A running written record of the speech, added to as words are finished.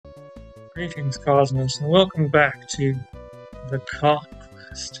Greetings, Cosmos, and welcome back to the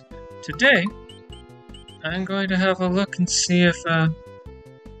Conquest. Today, I'm going to have a look and see if, let's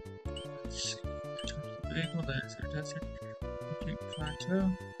see, Bagel, Desert, Peak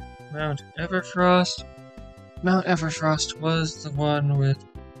Plateau, Mount Everfrost. Mount Everfrost was the one with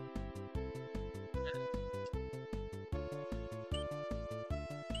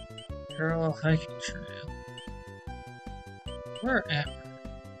parallel hiking trail. Where am I?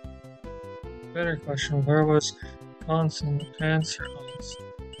 Better question, where was constant answer holes?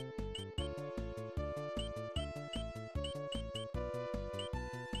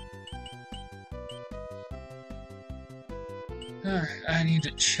 Alright, I need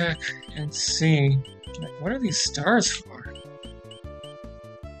to check and see. Like, what are these stars for?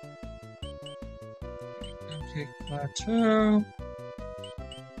 Okay, plateau.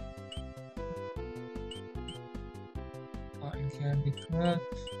 Cotton candy cloud.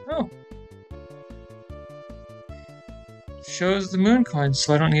 Oh! Shows the moon coins,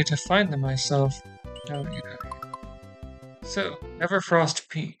 so I don't need to find them myself. Oh, yeah. So, Everfrost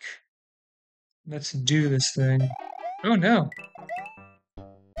Peak. Let's do this thing. Oh no!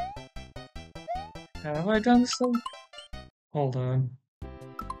 Have I done this thing? Hold on.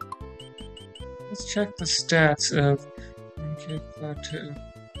 Let's check the stats of Mooncake Plateau.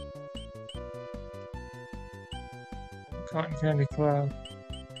 Cotton Candy Cloud.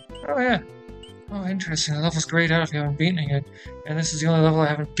 Oh yeah! Oh, interesting. The level's grayed out if you haven't beaten it yet. And this is the only level I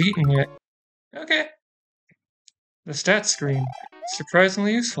haven't beaten yet. Okay. The stats screen.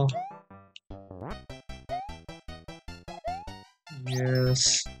 Surprisingly useful.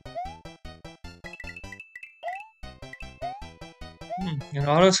 Yes. An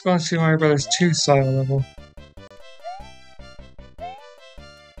auto-scroll Super Mario Bros. 2 style level.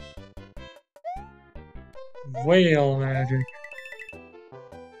 Whale magic.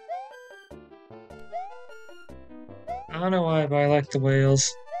 I don't know why, but I like the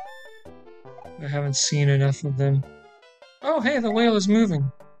whales. I haven't seen enough of them. Oh, hey, the whale is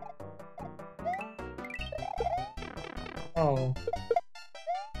moving. Oh.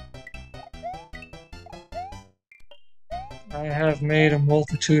 I have made a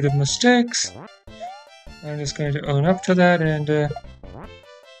multitude of mistakes. I'm just going to own up to that and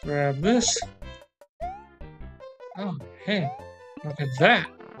grab this. Oh, hey, look at that.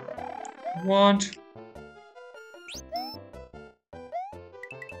 Want.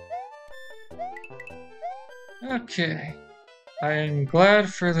 Okay. I am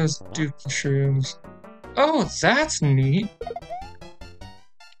glad for those duplicate shrooms. Oh, that's neat.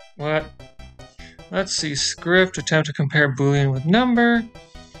 What? Let's see. Script, attempt to compare Boolean with number.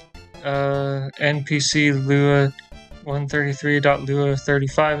 NPC Lua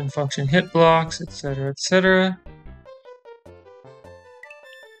 133.Lua35 and function hit blocks, etc., etc.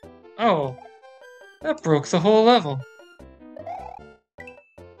 Oh, that broke the whole level.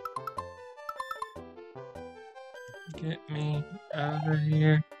 Get me out of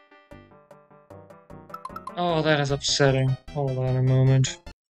here. Oh, that is upsetting. Hold on a moment.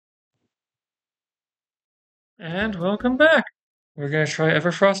 And welcome back! We're gonna try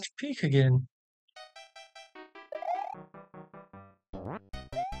Everfrost Peak again.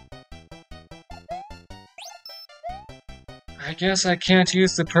 I guess I can't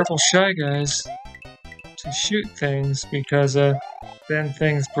use the purple Shy Guys to shoot things because then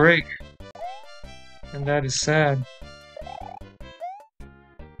things break. And that is sad.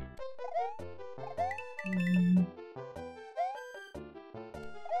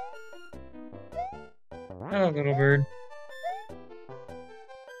 Hello, little bird.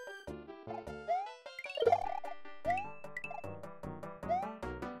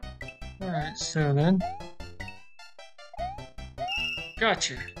 Alright, so then.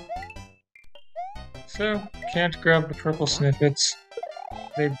 Gotcha. So, can't grab the purple snippets.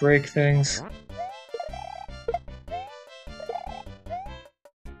 They break things.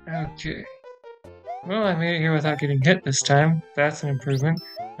 Okay. Well, I made it here without getting hit this time. That's an improvement.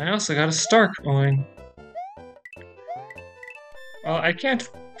 I also got a star coin. Well, I can't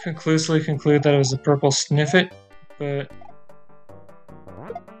conclusively conclude that it was a purple sniffet, but...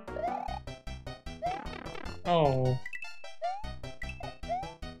 Oh.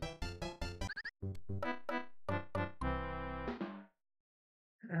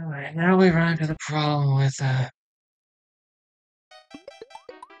 Alright, now we run into the problem with,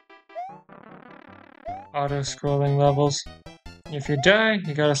 auto-scrolling levels. If you die,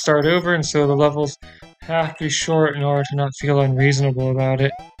 you gotta start over, and so the levels have to be short in order to not feel unreasonable about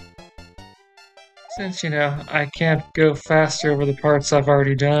it. Since, you know, I can't go faster over the parts I've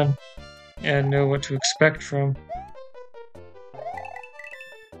already done and know what to expect from.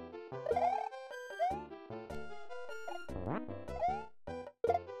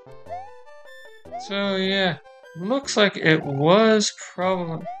 So yeah, looks like it was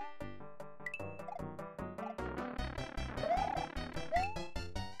probably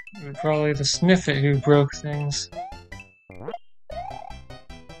the Sniffet who broke things.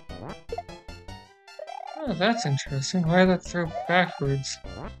 Oh, that's interesting. Why did that throw backwards?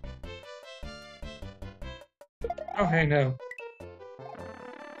 Oh, hey, no.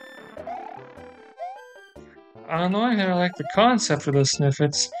 On the one hand, I like the concept of those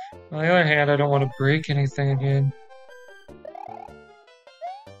Sniffets. On the other hand, I don't want to break anything again.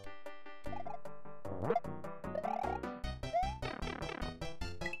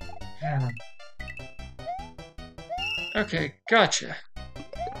 Yeah. Okay, gotcha.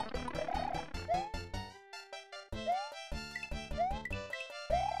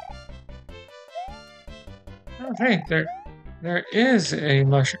 Oh, hey, there is a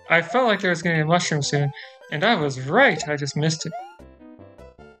mushroom. I felt like there was going to be a mushroom soon, and I was right. I just missed it.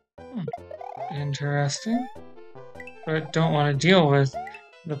 Interesting. But don't want to deal with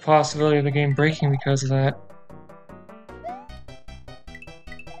the possibility of the game breaking because of that.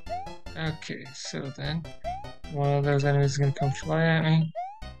 Okay, so then one of those enemies is going to come fly at me.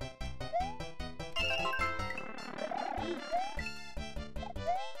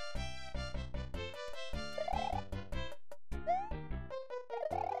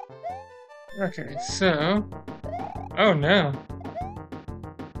 Okay, so... Oh no!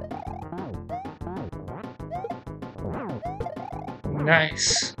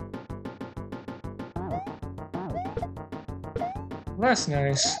 Nice. Less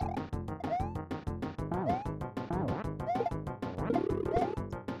nice.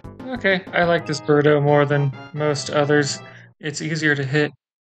 Okay, I like this Birdo more than most others. It's easier to hit.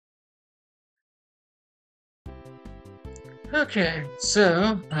 Okay,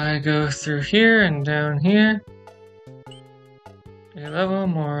 so I go through here and down here. A level,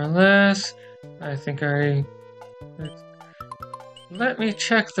 more or less. I think I... Let me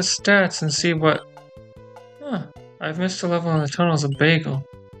check the stats and see what... Huh, I've missed a level in the tunnels of Bagel.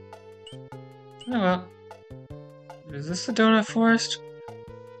 Oh well. Is this the Donut Forest?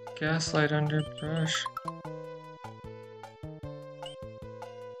 Gaslight underbrush.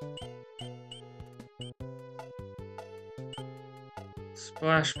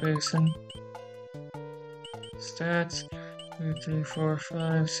 Splash Basin. Stats. 2, 3, 4,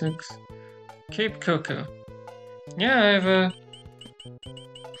 5, 6. Cape Coco. Yeah, I've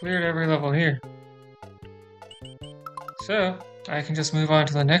cleared every level here. So, I can just move on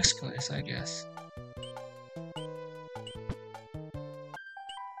to the next place, I guess.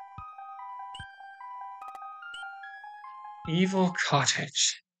 Evil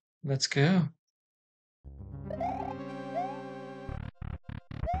Cottage. Let's go.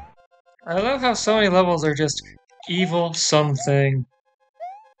 I love how so many levels are just evil something.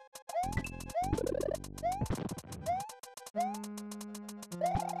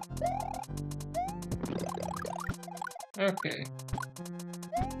 Okay.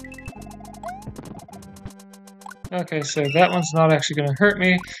 Okay, so that one's not actually going to hurt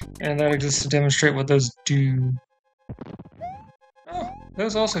me, and that exists to demonstrate what those do. Oh,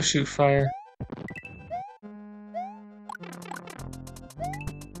 those also shoot fire.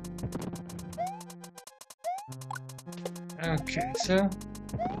 Okay, so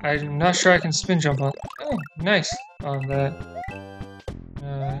I'm not sure I can spin jump on. Oh, nice on that.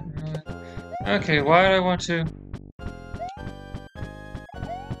 Okay, why do I want to?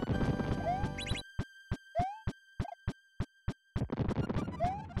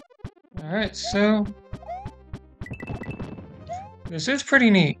 Alright, so this is pretty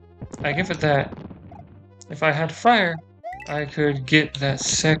neat. I give it that. If I had fire, I could get that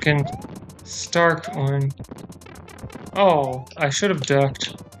second Stark one. Oh, I should have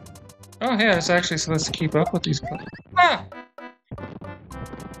ducked. Oh, yeah, it's actually supposed to keep up with these players. Ah!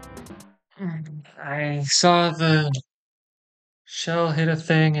 I saw the shell hit a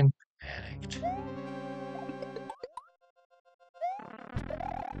thing and panicked.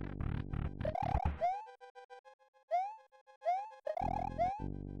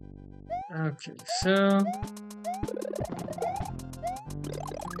 Okay, so...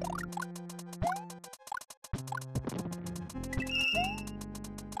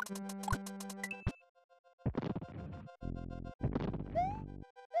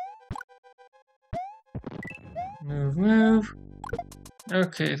 Move, move.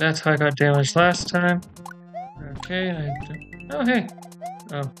 Okay, that's how I got damaged last time. Okay, oh, hey!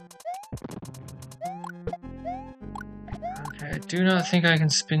 Oh. Okay, I do not think I can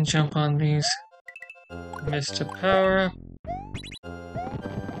spin jump on these. Missed a power up.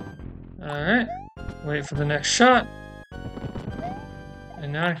 Alright, wait for the next shot.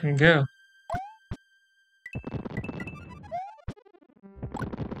 And now I can go.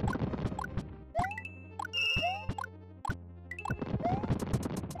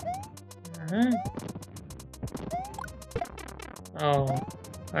 Alright. Oh,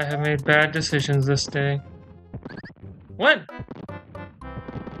 I have made bad decisions this day. What?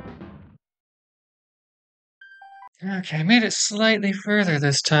 Okay, I made it slightly further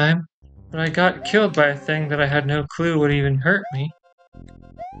this time, but I got killed by a thing that I had no clue would even hurt me.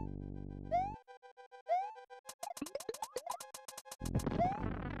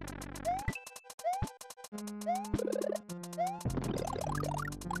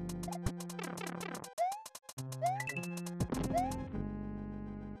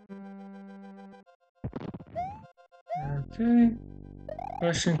 Okay.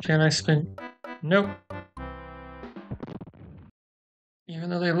 Question, can I spin? Nope. Even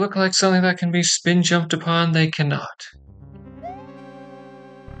though they look like something that can be spin jumped upon, they cannot.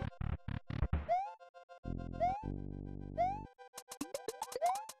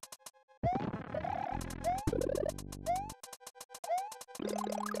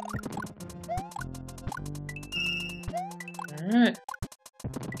 Alright.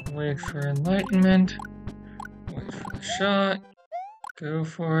 Wait for enlightenment. Wait for the shot. Go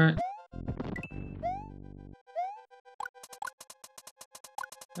for it.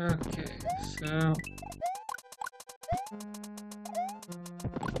 Okay, so...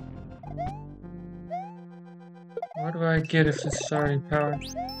 what do I get if this is already powered?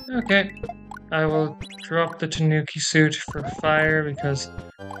 Okay, I will drop the Tanuki suit for fire because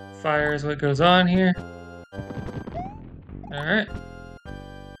fire is what goes on here. Alright.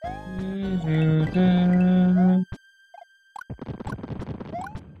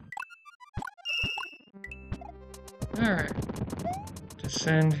 Alright.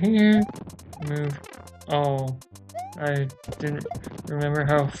 Descend here. Move. Oh, I didn't remember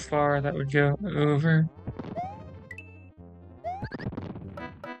how far that would go over.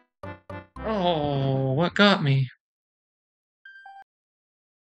 Oh, what got me?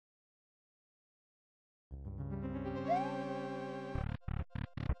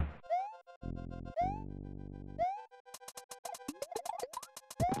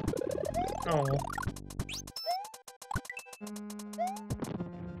 Oh.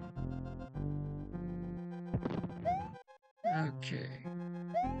 Okay.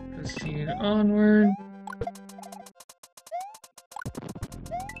 Proceed onward.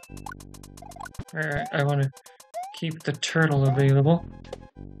 Alright, I want to keep the turtle available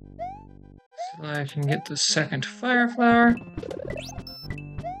so I can get the second fire flower.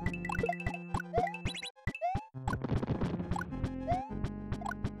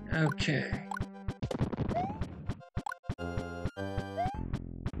 Okay.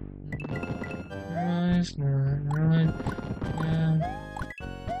 Rise,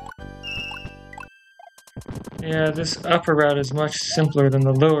 yeah, this upper route is much simpler than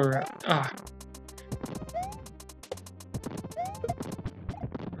the lower route. Ah.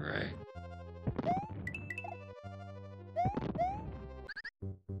 Right.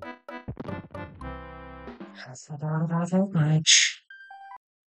 That's not that much.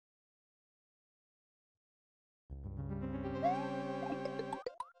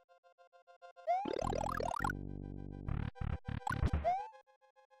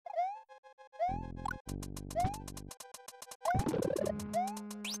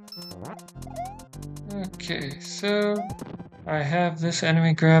 Okay, so I have this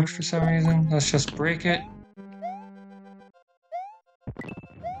enemy grabbed for some reason. Let's just break it.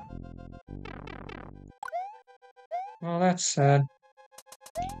 Well, that's sad.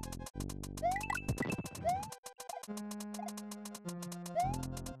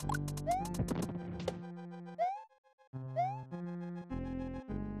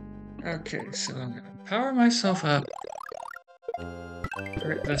 Okay, so I'm gonna power myself up.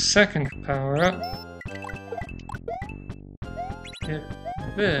 Get the second power up. Get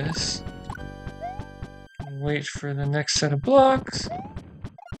this. Wait for the next set of blocks.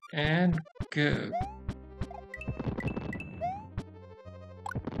 And go.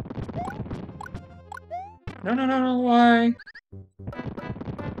 No, why?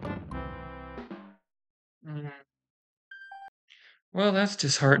 Well, that's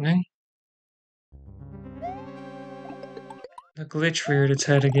disheartening. The glitch reared its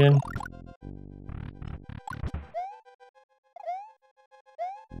head again.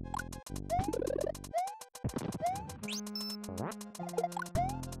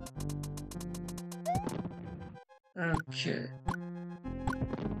 Okay.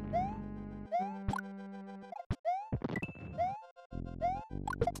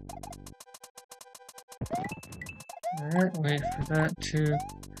 Alright, wait for that to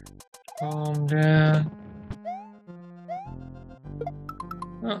calm down.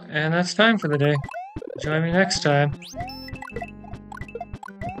 Oh, and that's time for the day. Join me next time.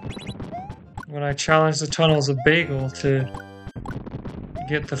 when I challenge the tunnels of Bagel to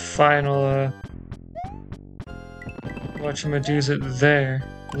get the final whatchamadoozit there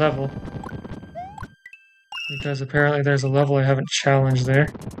level. Because apparently there's a level I haven't challenged there.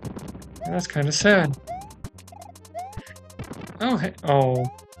 And that's kind of sad. Oh, hey. Oh.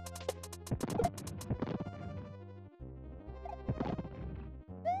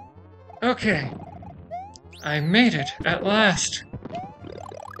 Okay. I made it at last.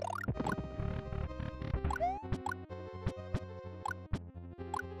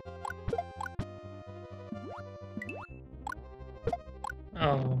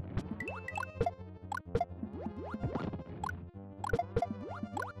 Oh.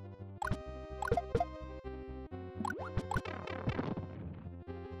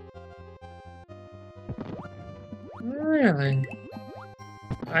 Really?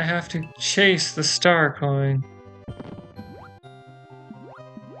 I have to chase the star coin.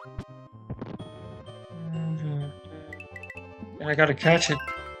 And I gotta catch it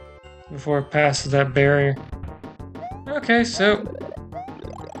before it passes that barrier. Okay, so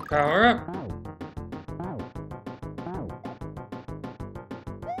power up.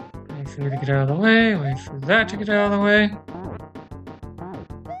 Wait for you to get out of the way, wait for that to get out of the way.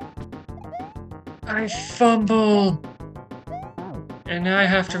 I fumbled! And now I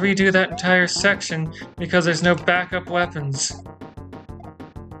have to redo that entire section because there's no backup weapons.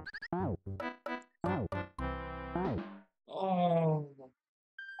 Oh.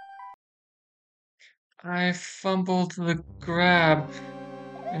 I fumbled the grab.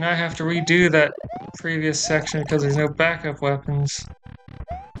 And I have to redo that previous section because there's no backup weapons.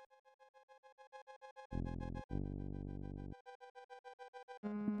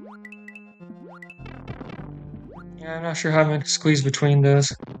 Yeah, I'm not sure how I'm going to squeeze between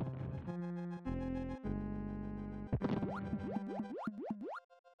those.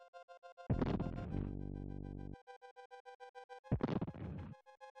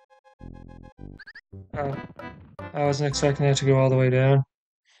 Oh, I wasn't expecting that to go all the way down.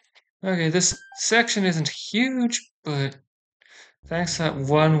 Okay, this section isn't huge, but thanks to that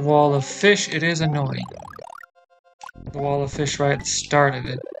one wall of fish, it is annoying. The wall of fish right at the start of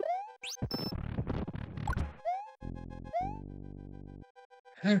it.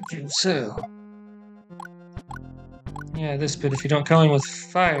 Okay, so... yeah, this bit, if you don't come in with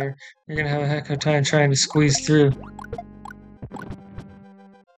fire, you're gonna have a heck of a time trying to squeeze through.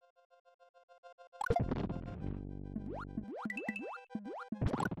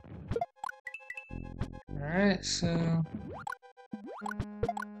 Alright, so...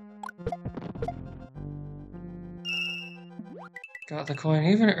 got the coin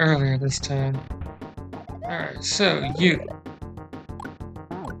even earlier this time. Alright, so you...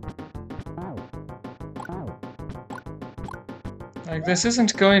 like, this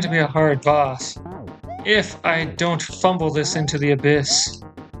isn't going to be a hard boss. If I don't fumble this into the abyss.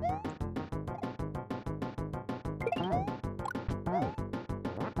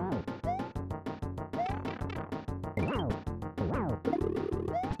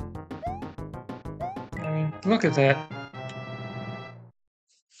 I mean, look at that.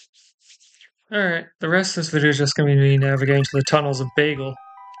 Alright, the rest of this video is just going to be me navigating to the tunnels of Bagel.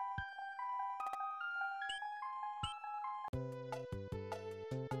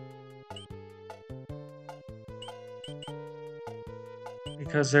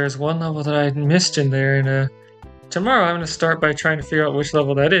 Because there's one level that I missed in there, and tomorrow I'm going to start by trying to figure out which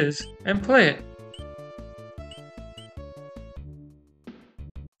level that is, and play it.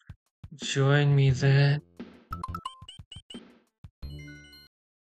 Join me then.